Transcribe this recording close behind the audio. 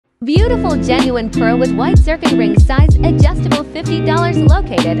Beautiful genuine pearl with white zircon ring size adjustable $50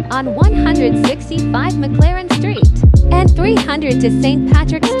 located on 165 MacLaren Street and 300 to St.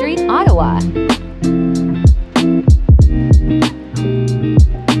 Patrick Street, Ottawa.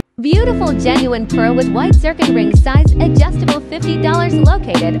 Beautiful genuine pearl with white zircon ring size adjustable $50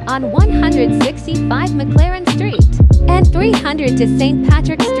 located on 165 MacLaren Street and 300 to St.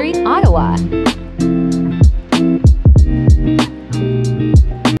 Patrick Street, Ottawa.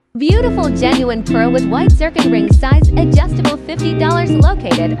 Beautiful genuine pearl with white zircon ring size adjustable $50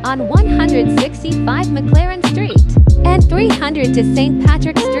 located on 165 MacLaren Street and 300 to St.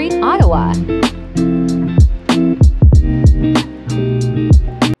 Patrick Street, Ottawa.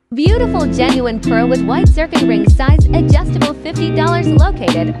 Beautiful genuine pearl with white zircon ring size adjustable $50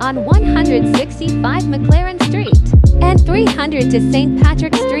 located on 165 MacLaren Street and 300 to St.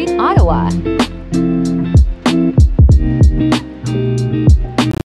 Patrick Street, Ottawa.